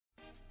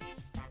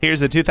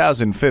Here's a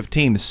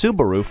 2015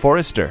 Subaru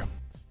Forester.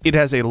 It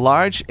has a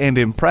large and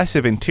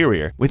impressive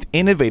interior with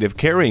innovative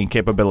carrying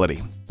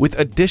capability, with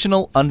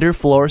additional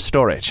underfloor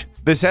storage.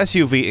 This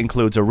SUV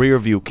includes a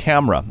rear-view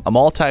camera, a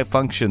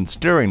multi-function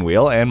steering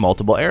wheel, and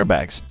multiple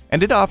airbags.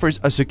 And it offers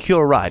a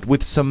secure ride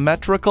with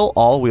symmetrical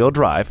all-wheel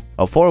drive,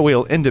 a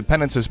four-wheel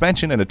independent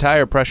suspension, and a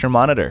tire pressure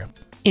monitor.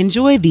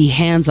 Enjoy the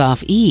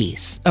hands-off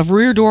ease of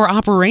rear door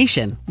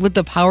operation with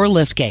the power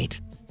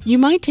liftgate. You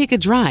might take a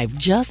drive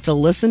just to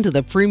listen to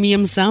the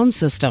premium sound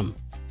system.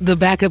 The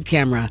backup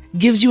camera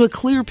gives you a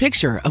clear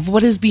picture of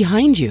what is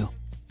behind you.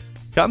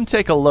 Come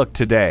take a look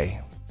today.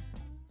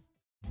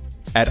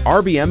 At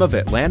RBM of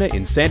Atlanta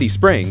in Sandy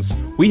Springs,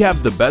 we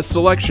have the best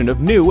selection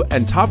of new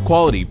and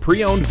top-quality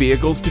pre-owned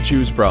vehicles to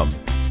choose from.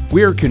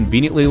 We are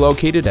conveniently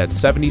located at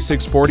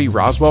 7640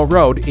 Roswell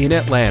Road in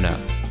Atlanta.